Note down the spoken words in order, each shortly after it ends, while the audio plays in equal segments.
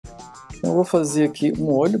Eu vou fazer aqui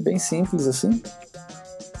um olho bem simples assim.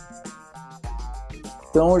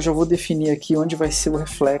 Então eu já vou definir aqui onde vai ser o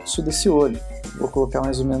reflexo desse olho. Vou colocar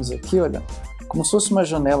mais ou menos aqui, olha, como se fosse uma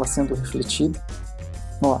janela sendo refletida.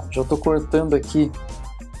 Ó, já estou cortando aqui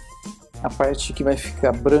a parte que vai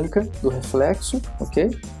ficar branca do reflexo,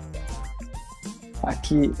 ok?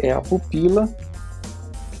 Aqui é a pupila.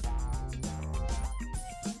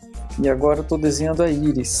 E agora eu estou desenhando a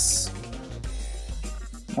íris.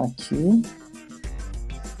 Aqui.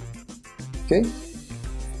 Ok?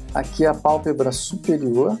 Aqui é a pálpebra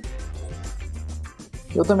superior.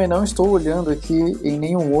 Eu também não estou olhando aqui em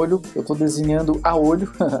nenhum olho, eu estou desenhando a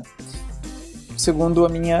olho, segundo a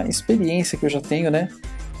minha experiência que eu já tenho, né?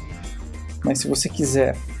 Mas se você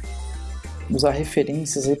quiser usar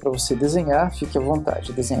referências aí para você desenhar, fique à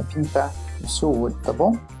vontade, desenhar e pintar o seu olho, tá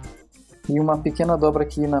bom? E uma pequena dobra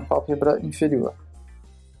aqui na pálpebra inferior.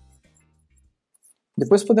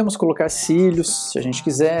 Depois podemos colocar cílios, se a gente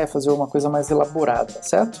quiser fazer uma coisa mais elaborada,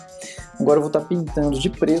 certo? Agora eu vou estar pintando de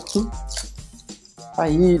preto a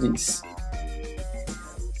íris.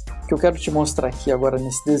 O que eu quero te mostrar aqui agora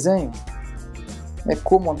nesse desenho é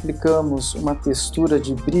como aplicamos uma textura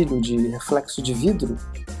de brilho, de reflexo de vidro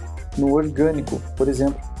no orgânico, por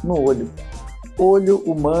exemplo, no olho. Olho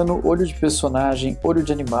humano, olho de personagem, olho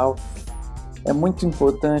de animal. É muito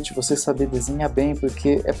importante você saber desenhar bem,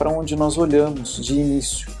 porque é para onde nós olhamos de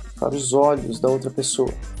início, para os olhos da outra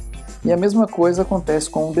pessoa. E a mesma coisa acontece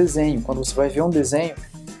com um desenho. Quando você vai ver um desenho,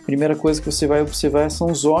 a primeira coisa que você vai observar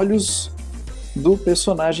são os olhos do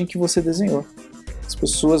personagem que você desenhou. As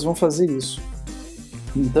pessoas vão fazer isso.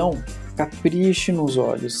 Então, capriche nos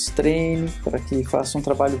olhos, treine para que faça um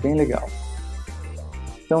trabalho bem legal.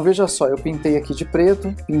 Então veja só, eu pintei aqui de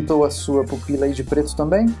preto, pintou a sua pupila aí de preto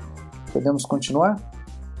também? Podemos continuar?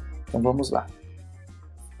 Então vamos lá.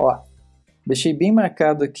 Ó, deixei bem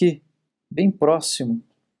marcado aqui, bem próximo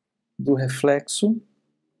do reflexo,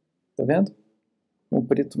 tá vendo? Um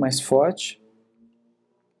preto mais forte,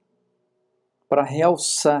 para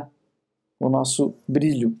realçar o nosso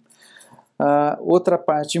brilho. Outra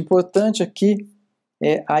parte importante aqui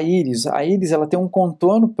é a íris. A íris ela tem um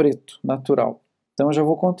contorno preto natural. Então eu já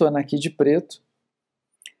vou contornar aqui de preto.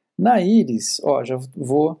 Na íris, ó, já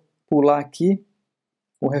vou pular aqui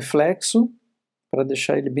o reflexo para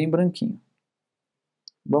deixar ele bem branquinho.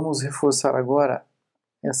 Vamos reforçar agora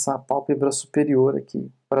essa pálpebra superior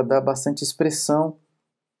aqui, para dar bastante expressão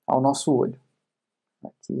ao nosso olho.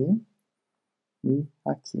 Aqui e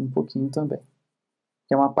aqui um pouquinho também.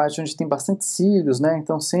 Que é uma parte onde tem bastante cílios, né?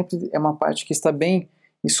 Então sempre é uma parte que está bem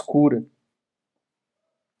escura.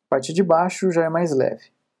 A parte de baixo já é mais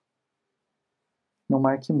leve. Não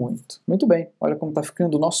marque muito. Muito bem, olha como está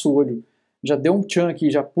ficando o nosso olho. Já deu um tchan aqui,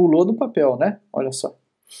 já pulou do papel, né? Olha só.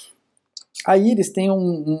 A íris tem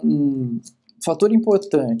um fator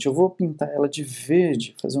importante. Eu vou pintar ela de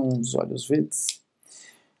verde, fazer uns olhos verdes.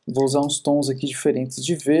 Vou usar uns tons aqui diferentes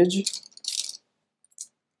de verde.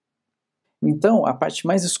 Então, a parte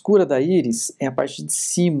mais escura da íris é a parte de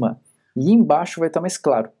cima. E embaixo vai estar mais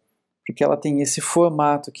claro. Porque ela tem esse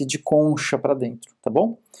formato aqui de concha para dentro, tá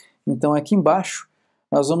bom? Então aqui embaixo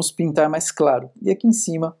nós vamos pintar mais claro e aqui em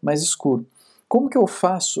cima mais escuro. Como que eu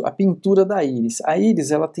faço a pintura da íris? A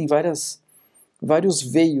íris ela tem vários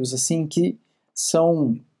veios assim que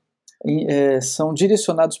são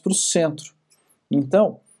direcionados para o centro.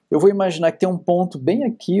 Então eu vou imaginar que tem um ponto bem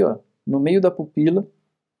aqui, ó, no meio da pupila,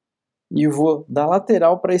 e eu vou da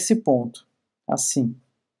lateral para esse ponto, assim,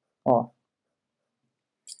 ó.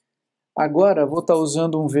 Agora eu vou estar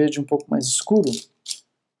usando um verde um pouco mais escuro.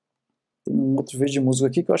 Tem um outro verde musgo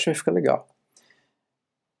aqui que eu acho que vai ficar legal.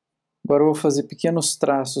 Agora eu vou fazer pequenos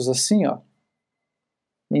traços assim, ó,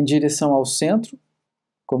 em direção ao centro,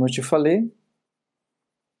 como eu te falei.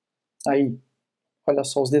 Aí, olha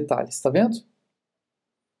só os detalhes, tá vendo?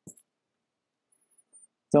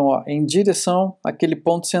 Então, ó, em direção àquele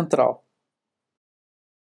ponto central.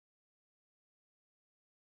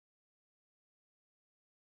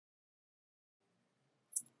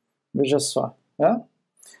 Veja só, né?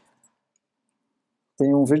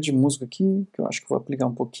 Tem um verde musgo aqui, que eu acho que vou aplicar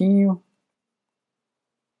um pouquinho.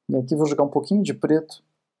 E aqui vou jogar um pouquinho de preto,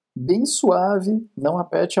 bem suave, não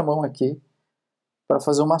aperte a mão aqui, para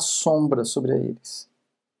fazer uma sombra sobre a íris.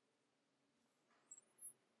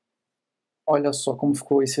 Olha só como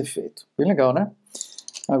ficou esse efeito. Bem legal, né?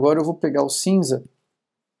 Agora eu vou pegar o cinza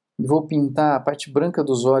e vou pintar a parte branca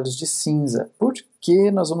dos olhos de cinza. Por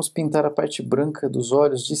que nós vamos pintar a parte branca dos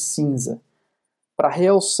olhos de cinza? Para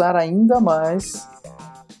realçar ainda mais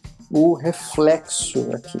o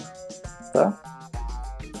reflexo aqui, tá?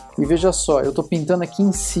 E veja só, eu estou pintando aqui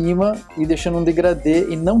em cima e deixando um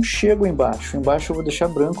degradê e não chego embaixo. Embaixo eu vou deixar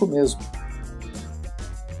branco mesmo.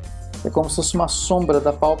 É como se fosse uma sombra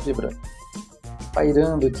da pálpebra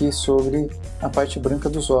pairando aqui sobre a parte branca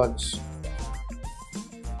dos olhos.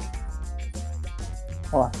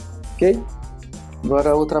 Ó, ok?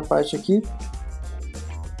 Agora a outra parte aqui,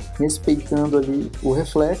 respeitando ali o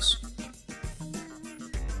reflexo.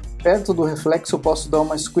 Perto do reflexo eu posso dar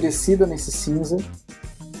uma escurecida nesse cinza,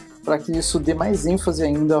 para que isso dê mais ênfase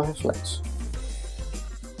ainda ao reflexo.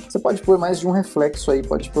 Você pode pôr mais de um reflexo aí,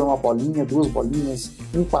 pode pôr uma bolinha, duas bolinhas,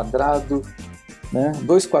 um quadrado, né,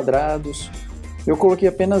 dois quadrados. Eu coloquei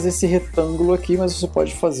apenas esse retângulo aqui, mas você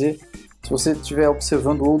pode fazer, se você estiver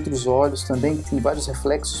observando outros olhos também, que tem vários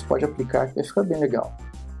reflexos, pode aplicar, que vai ficar bem legal.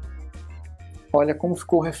 Olha como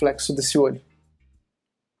ficou o reflexo desse olho.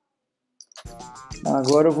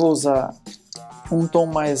 Agora eu vou usar um tom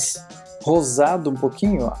mais rosado um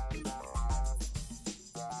pouquinho, ó,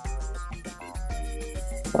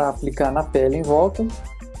 para aplicar na pele em volta.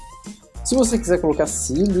 Se você quiser colocar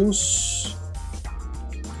cílios,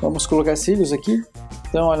 vamos colocar cílios aqui.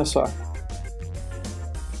 Então olha só,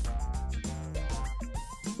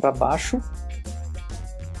 para baixo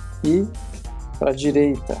e para a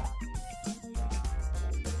direita.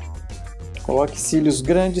 Coloque cílios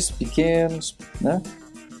grandes, pequenos, né?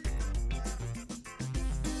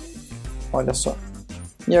 Olha só.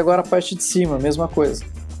 E agora a parte de cima, mesma coisa.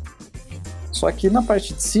 Só que na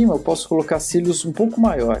parte de cima eu posso colocar cílios um pouco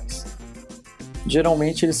maiores.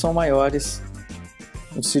 Geralmente eles são maiores,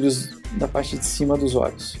 os cílios da parte de cima dos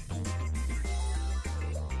olhos.